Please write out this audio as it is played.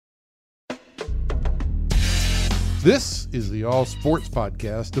This is the All Sports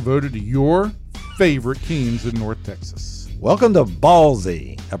Podcast devoted to your favorite teams in North Texas. Welcome to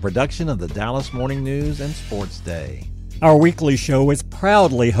Ballsy, a production of the Dallas Morning News and SportsDay. Our weekly show is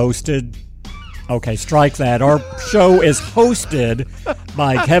proudly hosted. Okay, strike that. Our show is hosted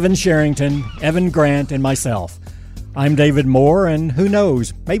by Kevin Sherrington, Evan Grant, and myself. I'm David Moore, and who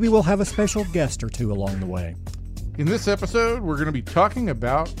knows, maybe we'll have a special guest or two along the way. In this episode, we're going to be talking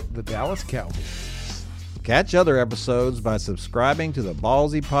about the Dallas Cowboys. Catch other episodes by subscribing to the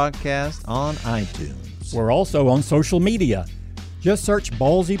Ballsy Podcast on iTunes. We're also on social media. Just search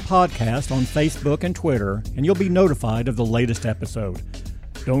Ballsy Podcast on Facebook and Twitter, and you'll be notified of the latest episode.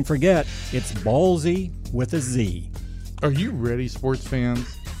 Don't forget, it's Ballsy with a Z. Are you ready, sports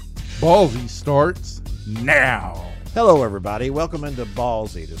fans? Ballsy starts now. Hello, everybody. Welcome into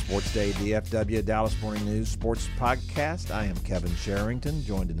Ballsy, the SportsDay DFW Dallas Morning News Sports Podcast. I am Kevin Sherrington,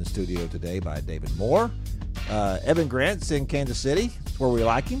 joined in the studio today by David Moore. Evan Grant's in Kansas City. It's where we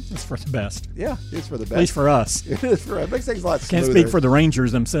like him. It's for the best. Yeah, it's for the best. At least for us. It is for us. It makes things a lot smoother. Can't speak for the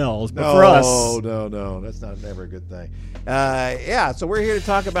Rangers themselves, but for us. No. That's never a good thing. So we're here to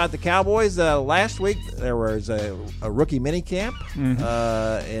talk about the Cowboys. Last week there was a rookie mini camp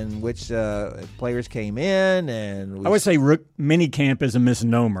in which players came in. And I would say mini camp is a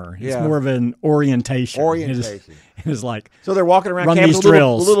misnomer. It's more of an orientation. It is like, so they're walking around run campus these with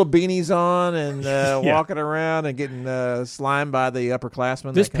drills. little beanies on and walking around and getting slimed by the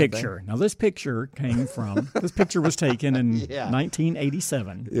upperclassmen. This picture came from, this picture was taken in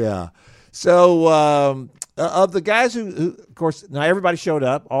 1987. Yeah. So of the guys who, of course, now everybody showed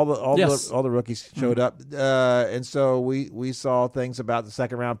up. All the rookies showed up, and so we saw things about the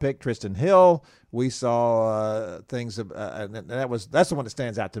second round pick, Tristan Hill. We saw things, and that's the one that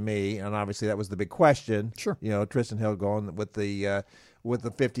stands out to me. And obviously, that was the big question. Sure, Tristan Hill going with the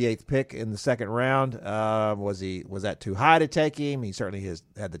 58th pick in the second round. Was that too high to take him? He certainly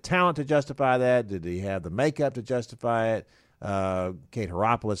had the talent to justify that. Did he have the makeup to justify it? Kate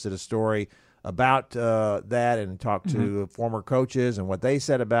Heropoulos did a story about that and talked to former coaches and what they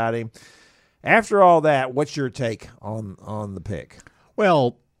said about him. After all that, what's your take on the pick?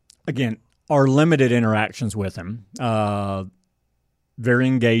 Well, again, our limited interactions with him, very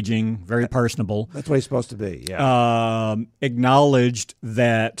engaging, very personable. That's what he's supposed to be, yeah. Acknowledged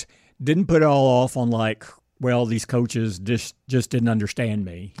that, didn't put it all off on like, well, these coaches just didn't understand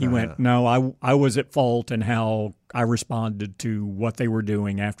me. He went, no, I was at fault in how I responded to what they were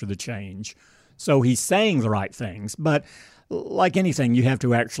doing after the change. So he's saying the right things. But like anything, you have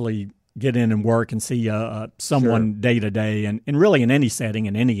to actually get in and work and see someone day to day, and really in any setting,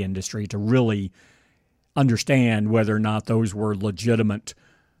 in any industry, to really understand whether or not those were legitimate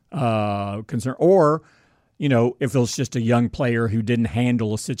concern, or if it was just a young player who didn't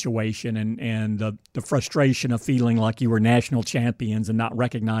handle a situation and the frustration of feeling like you were national champions and not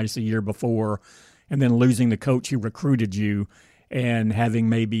recognized the year before, and then losing the coach who recruited you and having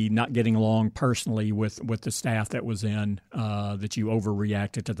maybe not getting along personally with the staff that was in, that you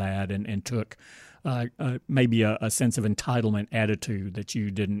overreacted to that and took maybe a sense of entitlement attitude that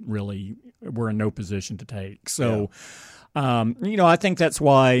you didn't really were in no position to take. So, I think that's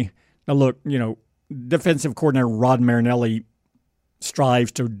why, now look, defensive coordinator Rod Marinelli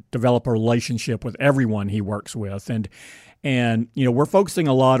strives to develop a relationship with everyone he works with. And we're focusing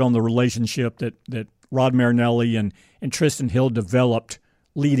a lot on the relationship that Rod Marinelli and Tristan Hill developed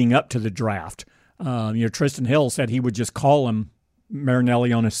leading up to the draft. Tristan Hill said he would just call him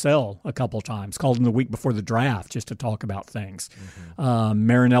Marinelli on his cell a couple times, called him the week before the draft just to talk about things.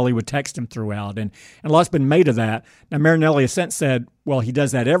 Marinelli would text him throughout, and a lot's been made of that. Now, Marinelli has since said, well, he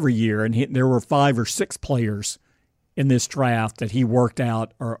does that every year, and there were 5 or 6 players in this draft that he worked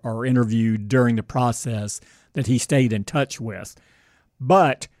out or interviewed during the process that he stayed in touch with.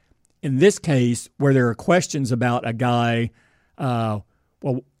 But in this case, where there are questions about a guy, well,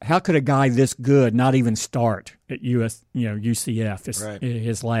 how could a guy this good not even start at UCF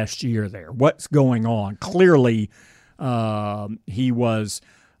his last year there? What's going on? Clearly, he was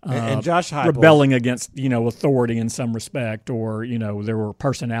and Josh Heupel rebelling against authority in some respect, or there were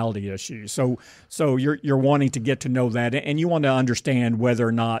personality issues. So you're wanting to get to know that, and you want to understand whether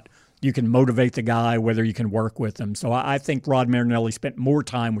or not you can motivate the guy, whether you can work with him. So I think Rod Marinelli spent more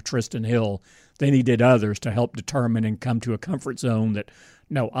time with Tristan Hill than he did others to help determine and come to a comfort zone that,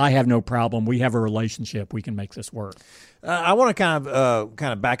 no, I have no problem. We have a relationship. We can make this work. I want to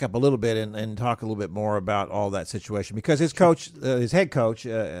kind of back up a little bit and talk a little bit more about all that situation, because his coach, his head coach,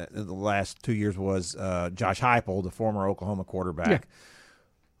 the last 2 years was Josh Heupel, the former Oklahoma quarterback.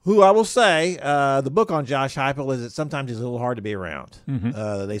 who I will say, the book on Josh Heupel is that sometimes he's a little hard to be around.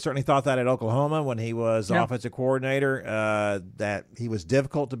 They certainly thought that at Oklahoma when he was offensive coordinator, that he was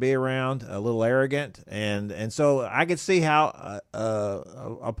difficult to be around, a little arrogant, and so I could see how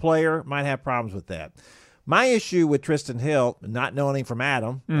a player might have problems with that. My issue with Tristan Hill, not knowing him from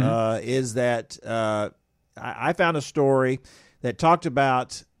Adam, is that I found a story that talked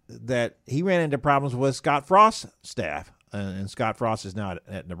about that he ran into problems with Scott Frost's staff. And Scott Frost is now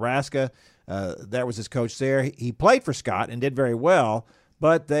at Nebraska. That was his coach there. He played for Scott and did very well,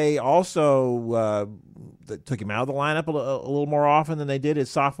 but they also took him out of the lineup a little more often than they did his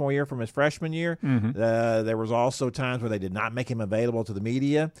sophomore year from his freshman year. There was also times where they did not make him available to the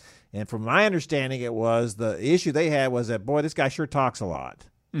media. And from my understanding, it was the issue they had was that, boy, this guy sure talks a lot.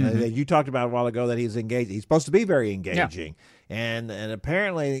 You talked about a while ago that he's engaged. He's supposed to be very engaging. Yeah. And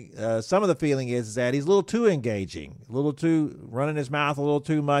apparently some of the feeling is that he's a little too engaging, a little too running his mouth a little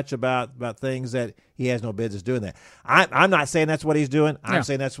too much about things that he has no business doing that. I'm not saying that's what he's doing. I'm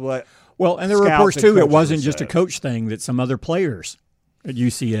saying that's what Well, and there were reports, too, it wasn't just a coach thing, that some other players at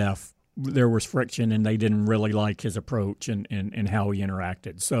UCF, there was friction and they didn't really like his approach and how he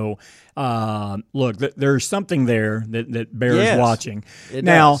interacted. So, look, there's something there that bears watching.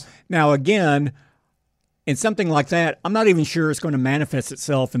 Now, again, in something like that, I'm not even sure it's going to manifest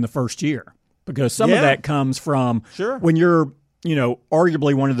itself in the first year, because some of that comes from when you're,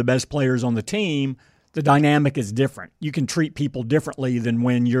 arguably one of the best players on the team, the dynamic is different. You can treat people differently than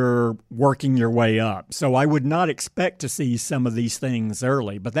when you're working your way up. So I would not expect to see some of these things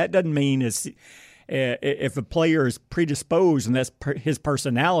early, but that doesn't mean if a player is predisposed and that's his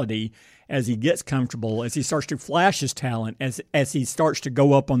personality, as he gets comfortable, as he starts to flash his talent, as he starts to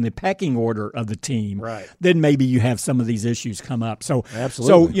go up on the pecking order of the team, then maybe you have some of these issues come up. So,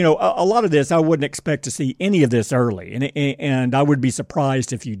 absolutely. So a lot of this, I wouldn't expect to see any of this early, and I would be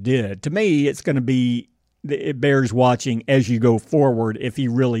surprised if you did. To me, it's going to be, it bears watching as you go forward if he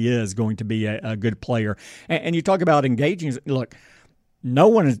really is going to be a good player. And you talk about engaging. Look, no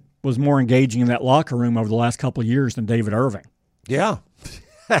one was more engaging in that locker room over the last couple of years than David Irving. Yeah.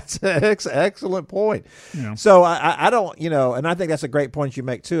 That's an excellent point. So I don't, and I think that's a great point you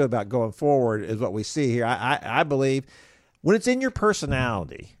make, too, about going forward is what we see here. I believe when it's in your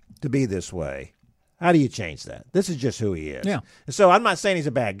personality to be this way, how do you change that? This is just who he is. Yeah. And so I'm not saying he's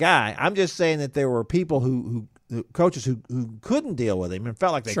a bad guy. I'm just saying that there were people who coaches who couldn't deal with him and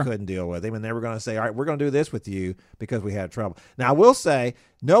felt like they couldn't deal with him, and they were going to say, all right, we're going to do this with you because we had trouble. Now, I will say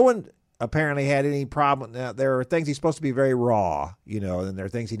no one apparently had any problem. Now, there are things he's supposed to be very raw, and there are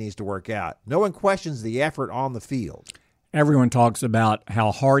things he needs to work out. No one questions the effort on the field. Everyone talks about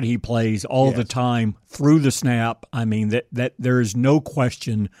how hard he plays all the time through the snap. I mean, that there is no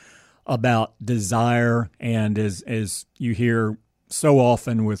question about desire, and as you hear so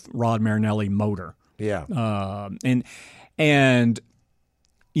often with Rod Marinelli, motor. Yeah. And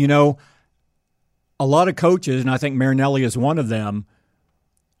a lot of coaches, and I think Marinelli is one of them,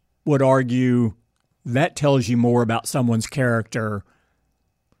 would argue that tells you more about someone's character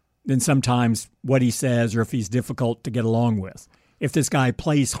than sometimes what he says or if he's difficult to get along with. If this guy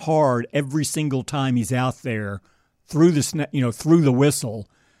plays hard every single time he's out there through the whistle,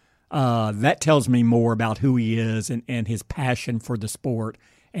 that tells me more about who he is and his passion for the sport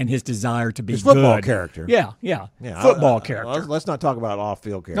and his desire to be his good. Football character. Yeah. Football character. Let's not talk about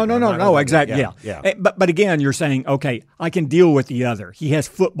off-field character. No, exactly. Yeah. But again, you're saying, okay, I can deal with the other. He has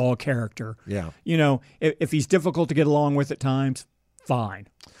football character. Yeah. If he's difficult to get along with at times, fine.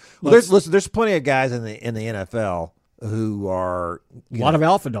 Well, there's plenty of guys in the NFL who are a lot of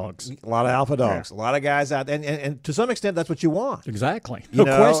alpha dogs. A lot of alpha dogs. Yeah. A lot of guys out there, and to some extent, that's what you want. Exactly. No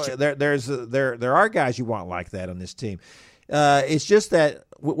question. There are guys you want like that on this team. It's just that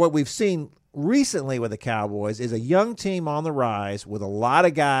what we've seen recently with the Cowboys is a young team on the rise with a lot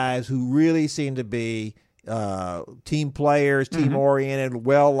of guys who really seem to be team players, team-oriented,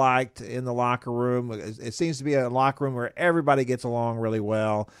 well-liked in the locker room. It seems to be a locker room where everybody gets along really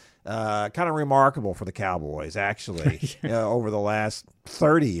well. Kind of remarkable for the Cowboys, actually, over the last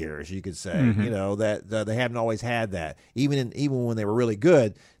 30 years, you could say. That they haven't always had that. Even when they were really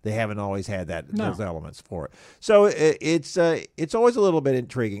good, they haven't always had those elements for it. So it's always a little bit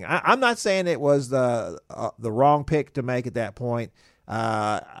intriguing. I'm not saying it was the wrong pick to make at that point.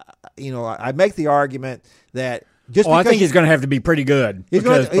 I make the argument that I think he's going to have to be pretty good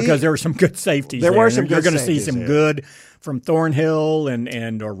because there were some good safeties. There were some. You're going to see some good from Thornhill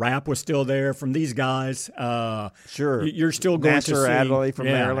and or Rapp was still there, from these guys, sure, you're still going Nasser to see Adderley from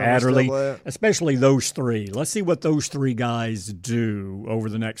Maryland, Adderley, especially those three. Let's see what those three guys do over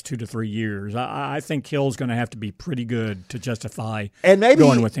the next 2 to 3 years. I think Hill's going to have to be pretty good to justify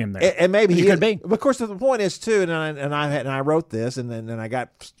going with him there. And maybe he could be. Of course, the point is too, and I wrote this, and then I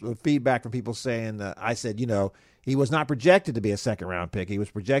got feedback from people saying I said, he was not projected to be a second-round pick. He was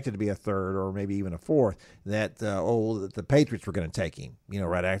projected to be a third or maybe even a fourth, that the Patriots were going to take him,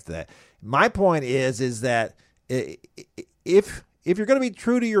 right after that. My point is that if you're going to be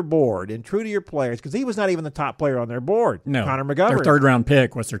true to your board and true to your players, because he was not even the top player on their board, no, Connor McGovern. Their third-round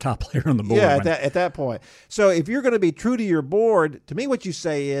pick was their top player on the board. Yeah, at that point. So if you're going to be true to your board, to me what you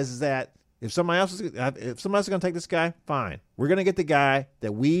say is that if somebody else is going to take this guy, fine. We're going to get the guy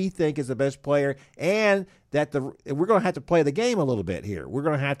that we think is the best player, and that we're going to have to play the game a little bit here. We're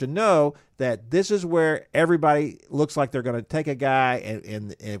going to have to know that this is where everybody looks like they're going to take a guy,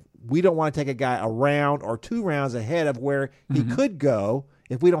 and we don't want to take a guy a round or 2 rounds ahead of where he could go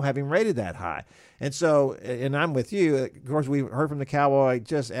if we don't have him rated that high. And so, and I'm with you. Of course, we've heard from the Cowboy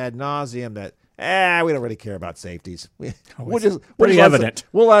just ad nauseum that we don't really care about safeties. We'll just evident.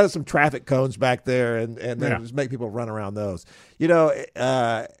 We'll add some traffic cones back there and then just make people run around those.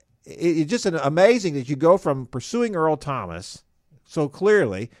 It's just amazing that you go from pursuing Earl Thomas so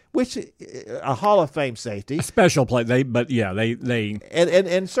clearly, which a Hall of Fame safety, a special play. They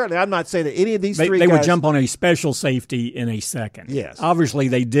and certainly I'm not saying that any of these three guys would jump on a special safety in a second. Yes, obviously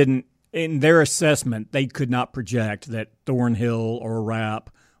they didn't. In their assessment, they could not project that Thornhill or Rapp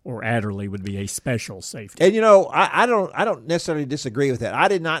or Adderley would be a special safety. And I don't necessarily disagree with that. I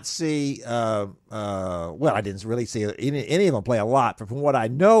did not see I didn't really see any of them play a lot, but from what I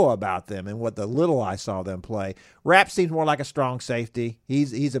know about them and what the little I saw them play, Rapp seems more like a strong safety.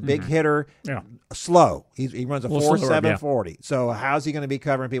 He's a big hitter, slow. He runs a 4.7 40. So how's he going to be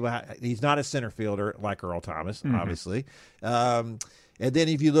covering people? He's not a center fielder like Earl Thomas, obviously. And then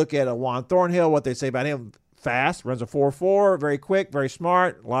if you look at a Juan Thornhill, what they say about him. Fast, runs a 4.4, very quick, very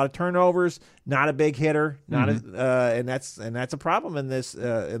smart, a lot of turnovers, not a big hitter, and that's a problem in this.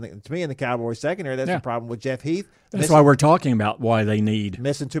 To me, in the Cowboys secondary, that's a problem with Jeff Heath. That's why we're talking about why they need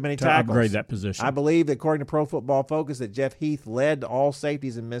missing too many to tackles. Upgrade that position. I believe that according to Pro Football Focus, that Jeff Heath led all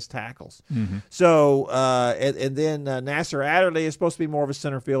safeties in missed tackles. So, and then Nasser Adderley is supposed to be more of a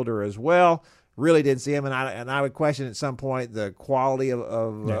center fielder as well. Really didn't see him, and I would question at some point the quality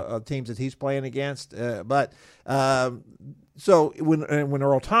of teams that he's playing against. So when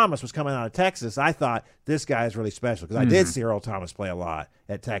Earl Thomas was coming out of Texas, I thought this guy is really special because I did see Earl Thomas play a lot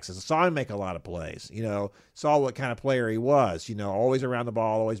at Texas. I saw him make a lot of plays. Saw what kind of player he was. Always around the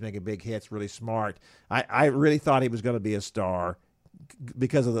ball, always making big hits, really smart. I really thought he was going to be a star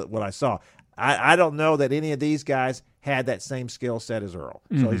because of what I saw. I don't know that any of these guys had that same skill set as Earl.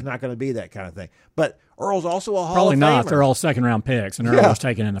 So he's not going to be that kind of thing. But Earl's also a Hall of Famer. Probably not. They're all second-round picks, and Earl was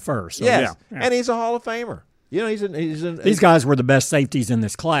taken in the first. So, yes, and he's a Hall of Famer. These guys were the best safeties in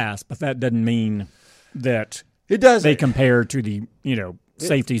this class, but that doesn't mean that they compare to the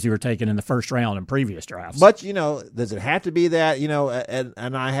safeties who were taken in the first round in previous drafts. But does it have to be that?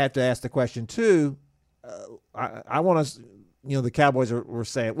 And I have to ask the question too. I want to. The Cowboys were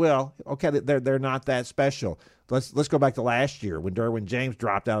saying, well, okay, they're not that special. Let's go back to last year when Derwin James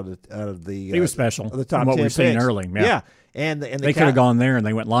dropped out of the. He was special. The top what 10 we've seen picks. early. Yeah. And they could have gone there, and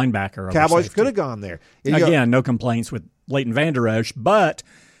they went linebacker. Cowboys could have gone there. Again, no complaints with Leighton Vander Esch, but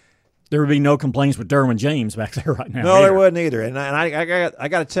there would be no complaints with Derwin James back there right now. No, there wouldn't either. And I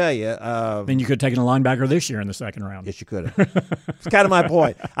got to tell you. Then you could have taken a linebacker this year in the second round. Yes, you could have. It's kind of my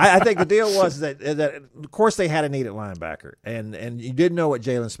point. I think the deal was that of course they had a need at linebacker, and you didn't know what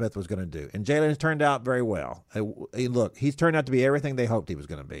Jalen Smith was going to do, and Jalen turned out very well. Look, he's turned out to be everything they hoped he was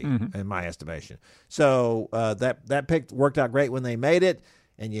going to be, in my estimation. So that pick worked out great when they made it,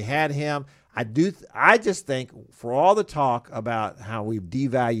 and you had him. I just think for all the talk about how we've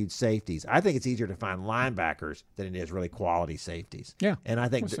devalued safeties, I think it's easier to find linebackers than it is really quality safeties. Yeah, and I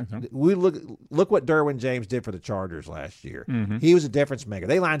think we look what Derwin James did for the Chargers last year. He was a difference maker.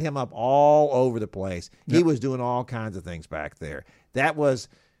 They lined him up all over the place. Yep. He was doing all kinds of things back there. That was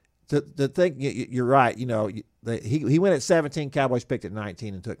the thing. You're right. He went at 17. Cowboys picked at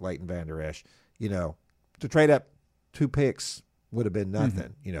 19 and took Leighton Vander Esch. To trade up 2 picks would have been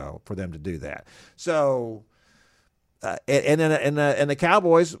nothing, for them to do that. So, and the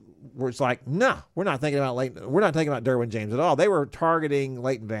Cowboys were like, no, we're not thinking about Leighton. We're not thinking about Derwin James at all. They were targeting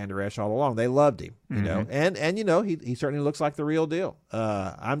Leighton Vander Esch all along. They loved him, and he certainly looks like the real deal.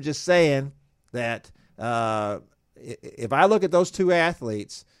 I'm just saying that if I look at those two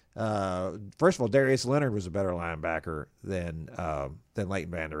athletes, First of all, Darius Leonard was a better linebacker than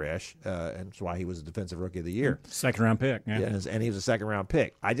Leighton Vander Esch, and that's why he was a defensive rookie of the year. Second-round pick. Yeah. And he was a second-round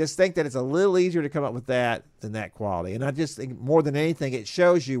pick. I just think that it's a little easier to come up with that than that quality. And I just think more than anything, it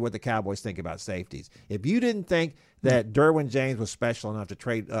shows you what the Cowboys think about safeties. If you didn't think that Derwin James was special enough to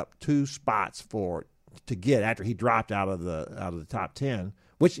trade up 2 spots to get after he dropped out of the top 10,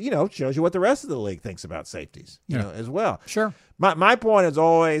 which, shows you what the rest of the league thinks about safeties, as well. Sure. My point is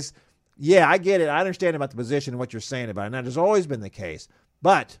always, I get it. I understand about the position and what you're saying about it. And that has always been the case.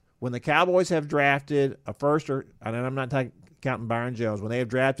 But when the Cowboys have drafted a first and I'm not counting Byron Jones, when they have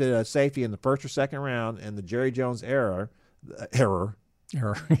drafted a safety in the first or second round in the Jerry Jones error. Maybe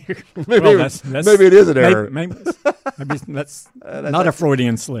it is an error. Maybe that's not a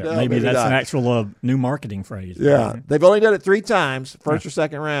Freudian slip. No, maybe that's not. an actual new marketing phrase. Yeah, they've only done it 3 times, first or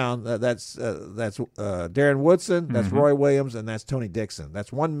second round. That's Darren Woodson, that's Roy Williams, and that's Tony Dixon.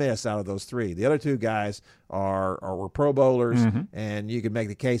 That's one miss out of those 3. The other 2 guys were Pro Bowlers, and you could make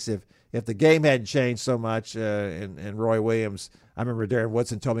the case if the game hadn't changed so much. And Roy Williams, I remember Darren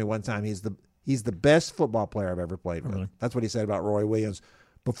Woodson told me one time he's the best football player I've ever played with. Really? That's what he said about Roy Williams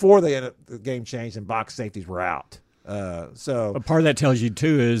before the game changed and box safeties were out. But part of that tells you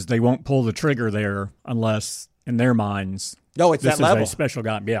too is they won't pull the trigger there unless, in their minds, it's this that level. is a special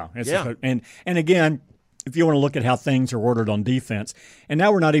guy. And again, if you want to look at how things are ordered on defense, and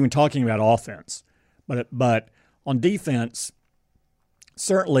now we're not even talking about offense, but on defense,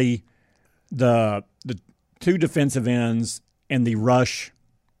 certainly the 2 defensive ends and the rush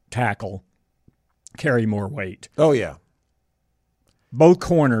tackle carry more weight. Oh, yeah. Both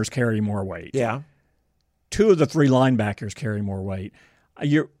corners carry more weight. Yeah. 2 of the 3 linebackers carry more weight.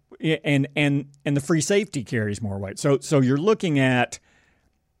 And the free safety carries more weight. So you're looking at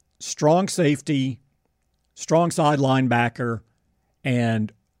strong safety, strong side linebacker,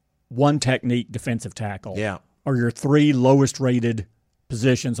 and 1 technique defensive tackle. Yeah. Are your 3 lowest rated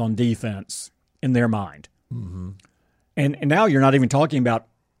positions on defense in their mind. Mm-hmm. And now you're not even talking about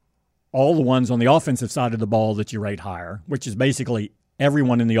all the ones on the offensive side of the ball that you rate higher, which is basically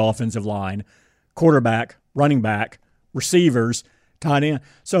everyone in the offensive line, quarterback, running back, receivers, tight end.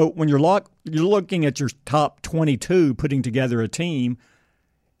 So when you're looking at your top 22 putting together a team,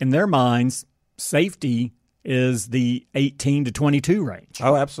 in their minds, safety is the 18 to 22 range.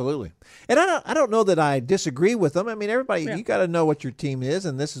 Oh, absolutely. And I don't know that I disagree with them. I mean, everybody, you got to know what your team is,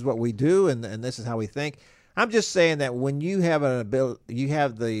 and this is what we do, and this is how we think. I'm just saying that when you have you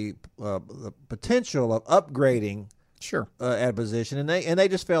have the potential of upgrading, at a position, and they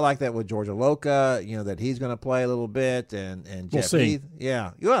just feel like that with Georgia Loca, that he's going to play a little bit, and Jeff Heath,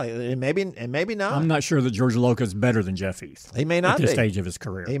 well, and maybe not. I'm not sure that Georgia Loca is better than Jeff Heath. He may not at this be. stage of his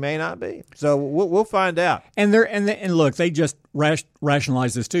career. He may not be. So we'll find out. And look, they just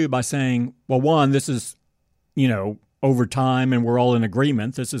rationalize this too by saying, well, one, this is over time, and we're all in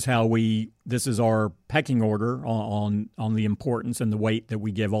agreement. This is our pecking order on the importance and the weight that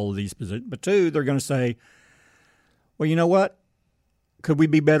we give all of these positions. But 2, they're going to say, well, you know what? Could we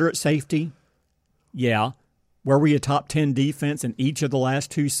be better at safety? Yeah. Were we a top 10 defense in each of the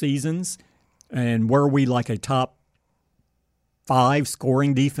last 2 seasons? And were we like a top 5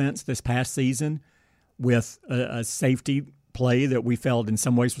 scoring defense this past season with a safety play that we felt in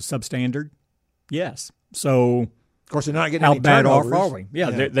some ways was substandard? Yes. So, of course, they're not getting how any bad turnovers. off are we? Yeah.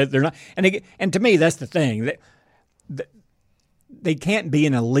 They're not. And to me, that's the thing. They can't be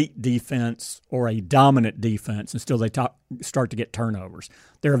an elite defense or a dominant defense until they start to get turnovers.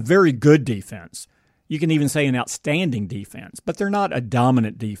 They're a very good defense. You can even say an outstanding defense, but they're not a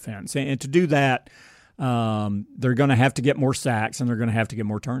dominant defense. And to do that, they're going to have to get more sacks and they're going to have to get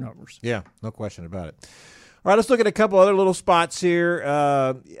more turnovers. Yeah, no question about it. All right, let's look at a couple other little spots here.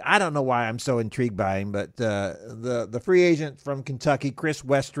 I don't know why I'm so intrigued by him, but the free agent from Kentucky, Chris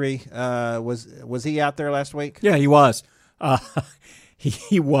Westry, was he out there last week? Yeah, he was.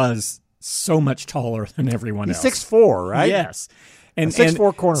 He was so much taller than everyone else. He's 6'4", right? Yes. And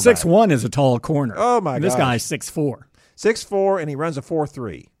 6'4" cornerback. 6'1" is a tall corner. Oh, my God. This guy's 6'4". 6'4", and he runs a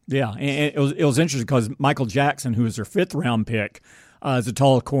 4.3. Yeah, and it was interesting because Michael Jackson, who was their 5th-round pick, is a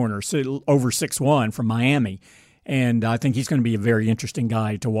tall corner, so over 6'1" from Miami. And I think he's going to be a very interesting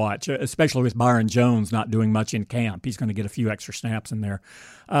guy to watch, especially with Byron Jones not doing much in camp. He's going to get a few extra snaps in there.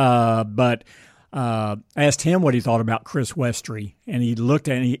 But I asked him what he thought about Chris Westry, and he looked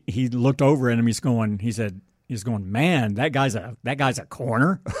over at him. He's going, man, that guy's a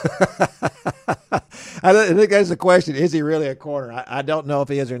corner. I think that's the question. Is he really a corner? I don't know if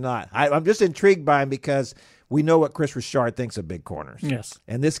he is or not. I'm just intrigued by him because we know what Chris Richard thinks of big corners. Yes.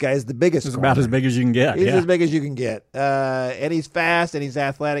 And this guy is the biggest It's corner. about as big as you can get. He's as big as you can get. And he's fast and he's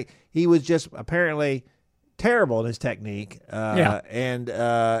athletic. He was just apparently terrible in his technique. But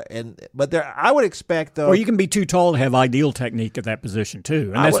I would expect, though. Well, you can be too tall to have ideal technique at that position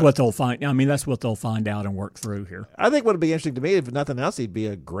too, and that's what they'll find. I mean, that's what they'll find out and work through here. I think what would be interesting to me, if nothing else, he'd be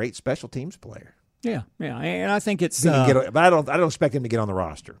a great special teams player. Yeah, and I think it's. But I don't expect him to get on the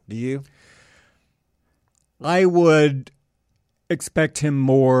roster. Do you? I would expect him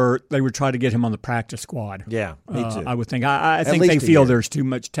more. They would try to get him on the practice squad. Yeah, me too. I would think. I think they feel there's too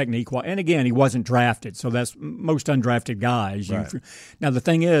much technique. And again, he wasn't drafted, so that's most undrafted guys. Right. Now, the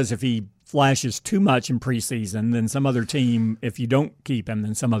thing is, if he flashes too much in preseason, then some other team, if you don't keep him,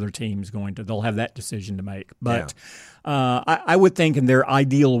 then some other team's they'll have that decision to make. But I would think in their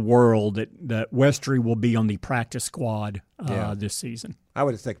ideal world that Westry will be on the practice squad this season. I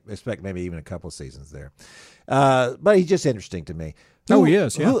would expect maybe even a couple of seasons there. But he's just interesting to me. He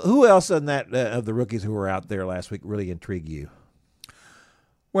is, yeah. Who else in that of the rookies who were out there last week really intrigued you?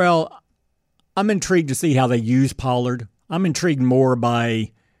 Well, I'm intrigued to see how they use Pollard. I'm intrigued more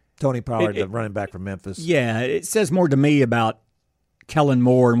by Tony Pollard, the running back from Memphis. Yeah, it says more to me about Kellen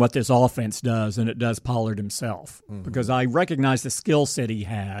Moore and what this offense does than it does Pollard himself, because I recognize the skill set he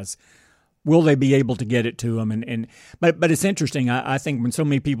has. Will they be able to get it to him? But it's interesting. I think when so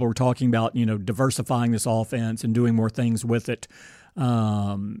many people were talking about diversifying this offense and doing more things with it,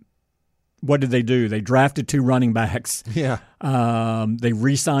 what did they do? They drafted 2 running backs. Yeah. They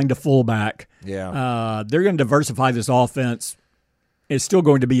re-signed a fullback. Yeah. They're going to diversify this offense. It's still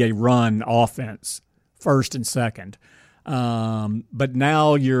going to be a run offense, first and second. But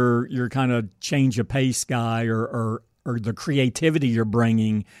now you're kind of change of pace guy, or the creativity you're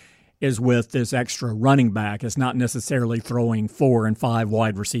bringing is with this extra running back. It's not necessarily throwing 4 and 5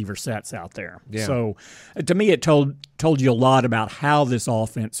 wide receiver sets out there. Yeah. So to me, it told you a lot about how this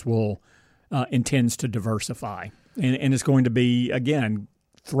offense will intends to diversify. And it's going to be, again,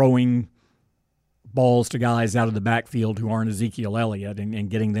 throwing balls to guys out of the backfield who aren't Ezekiel Elliott and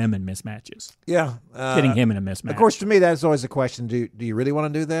getting them in mismatches. Yeah. Getting him in a mismatch. Of course, to me, that's always a question. Do you really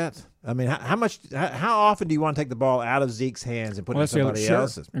want to do that? I mean, how often do you want to take the ball out of Zeke's hands and put it in somebody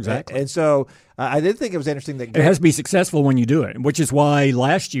else's? Exactly. And so I did think it was interesting that it has to be successful when you do it, which is why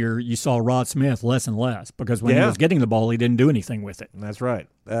last year you saw Rod Smith less and less, because when he was getting the ball, he didn't do anything with it. That's right.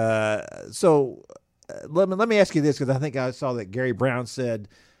 So let me ask you this, because I think I saw that Gary Brown said,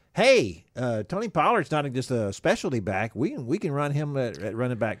 hey, Tony Pollard's not just a specialty back. We can run him at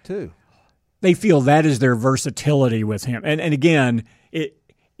running back too. They feel that is their versatility with him. And again,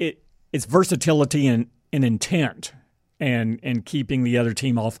 it's versatility and intent and keeping the other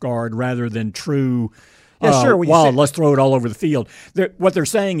team off guard rather than true, let's throw it all over the field. What they're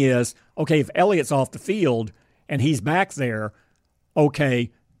saying is, okay, if Elliott's off the field and he's back there,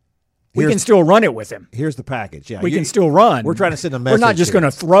 okay, we can still run it with him. Here's the package. Yeah, we can still run. We're trying to send a message. We're not just going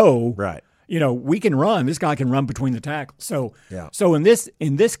to throw. Right. We can run. This guy can run between the tackles. So in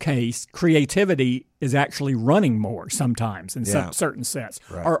this case, creativity is actually running more sometimes in certain sets,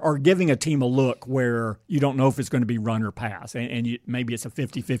 right. or giving a team a look where you don't know if it's going to be run or pass, and maybe it's a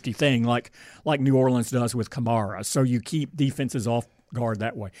 50-50 thing like New Orleans does with Kamara. So you keep defenses off guard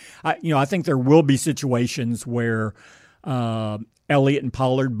that way. I think there will be situations where Elliott and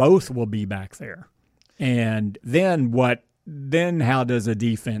Pollard both will be back there, and then how does a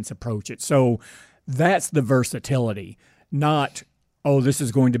defense approach it? So that's the versatility, not, this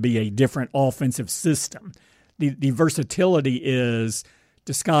is going to be a different offensive system. The versatility is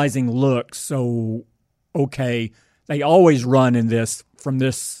disguising looks. So, okay, they always run from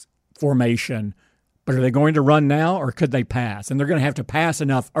this formation, but are they going to run now, or could they pass? And they're going to have to pass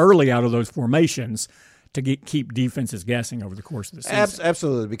enough early out of those formations to keep defenses guessing over the course of the season.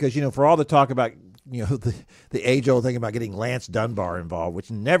 Absolutely, because for all the talk about the age-old thing about getting Lance Dunbar involved, which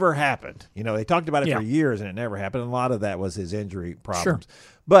never happened. They talked about it for years, and it never happened. And a lot of that was his injury problems. Sure.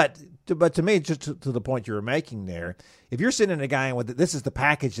 But to me, just to the point you were making there, if you're sending a guy in with this is the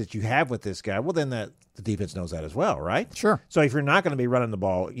package that you have with this guy, well, then the defense knows that as well, right? Sure. So if you're not going to be running the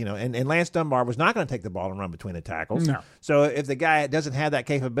ball, and Lance Dunbar was not going to take the ball and run between the tackles. No. So if the guy doesn't have that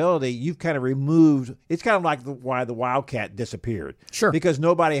capability, you've kind of removed. It's kind of like why the Wildcat disappeared. Sure. Because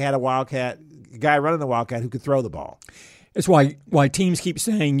nobody had a guy running the Wildcat who could throw the ball. It's why teams keep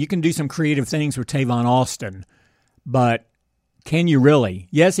saying you can do some creative things with Tavon Austin, but can you really?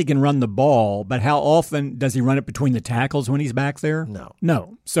 Yes, he can run the ball, but how often does he run it between the tackles when he's back there?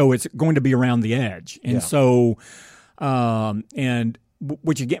 No. So it's going to be around the edge. And so and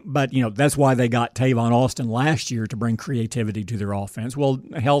which again, but that's why they got Tavon Austin last year to bring creativity to their offense. Well,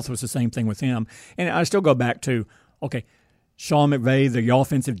 health was the same thing with him, and I still go back to Sean McVay, the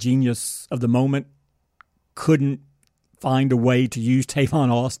offensive genius of the moment, couldn't find a way to use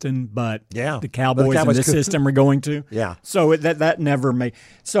Tavon Austin, but the Cowboys in this system are going to. Yeah. So that never made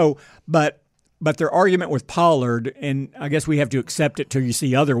so, but their argument with Pollard, and I guess we have to accept it till you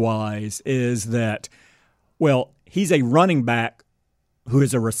see otherwise, is that he's a running back who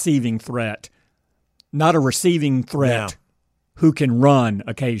is a receiving threat, not a receiving threat who can run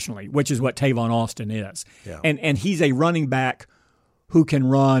occasionally, which is what Tavon Austin is. Yeah. And he's a running back who can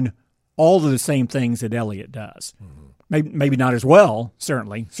run all of the same things that Elliott does. Mm-hmm. Maybe not as well,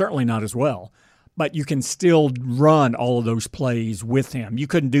 certainly not as well, but you can still run all of those plays with him. You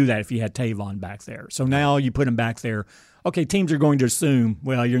couldn't do that if you had Tavon back there. So now you put him back there. Okay, teams are going to assume,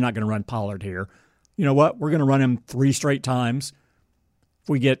 you're not going to run Pollard here. You know what? We're going to run him 3 straight times. If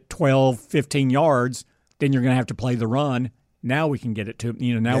we get 12, 15 yards, then you're going to have to play the run. Now we can get it to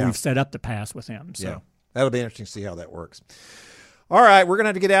him. Now we've set up the pass with him. So. Yeah, that'll be interesting to see how that works. All right, we're going to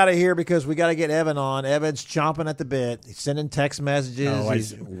have to get out of here because we got to get Evan on. Evan's chomping at the bit. He's sending text messages.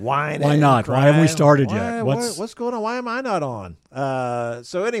 He's whining. Why not? Why haven't we started yet? What's going on? Why am I not on?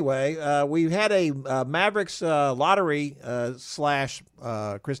 So anyway, we had a Mavericks lottery / Kristaps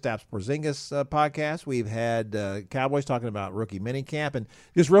Porzingis podcast. We've had Cowboys talking about rookie minicamp. And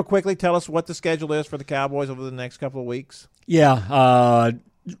just real quickly, tell us what the schedule is for the Cowboys over the next couple of weeks. Yeah,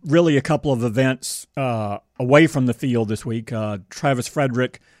 really a couple of events away from the field this week. Travis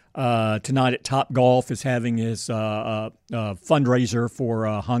Frederick tonight at Top Golf is having his fundraiser for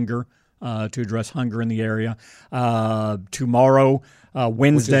hunger, to address hunger in the area. Tomorrow,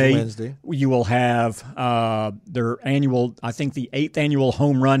 Wednesday, you will have their annual, I think the 8th annual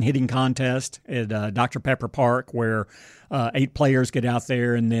home run hitting contest at Dr. Pepper Park, where 8 players get out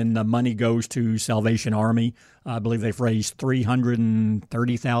there, and then the money goes to Salvation Army. I believe they've raised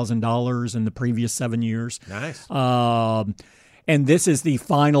 $330,000 in the previous 7 years. Nice. And this is the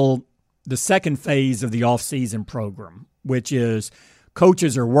second phase of the off-season program, which is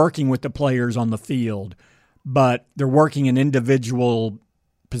coaches are working with the players on the field, but they're working in individual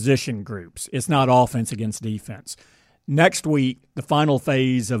position groups. It's not offense against defense. Next week, the final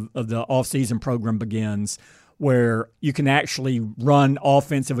phase of the off-season program begins, where you can actually run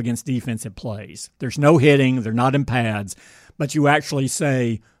offensive against defensive plays. There's no hitting, they're not in pads, but you actually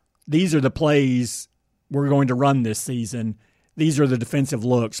say, these are the plays we're going to run this season. These are the defensive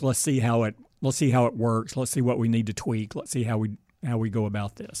looks. Let's see how it works. Let's see what we need to tweak. Let's see how we go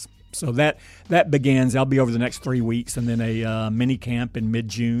about this. So that begins. I'll be over the next 3 weeks, and then a mini camp in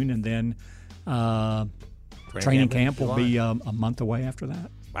mid-June, and then training camp will be a month away after that.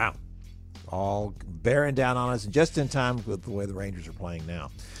 Wow. All bearing down on us just in time with the way the Rangers are playing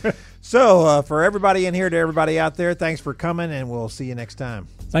now. So for everybody in here, to everybody out there, thanks for coming, and we'll see you next time.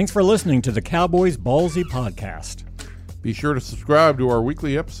 Thanks for listening to the Cowboys Ballsy podcast. Be sure to subscribe to our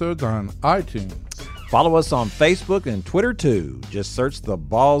weekly episodes on iTunes. Follow us on Facebook and Twitter, too. Just search the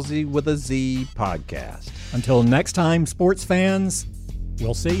Ballsy with a Z podcast. Until next time, sports fans,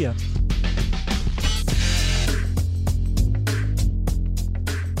 we'll see you.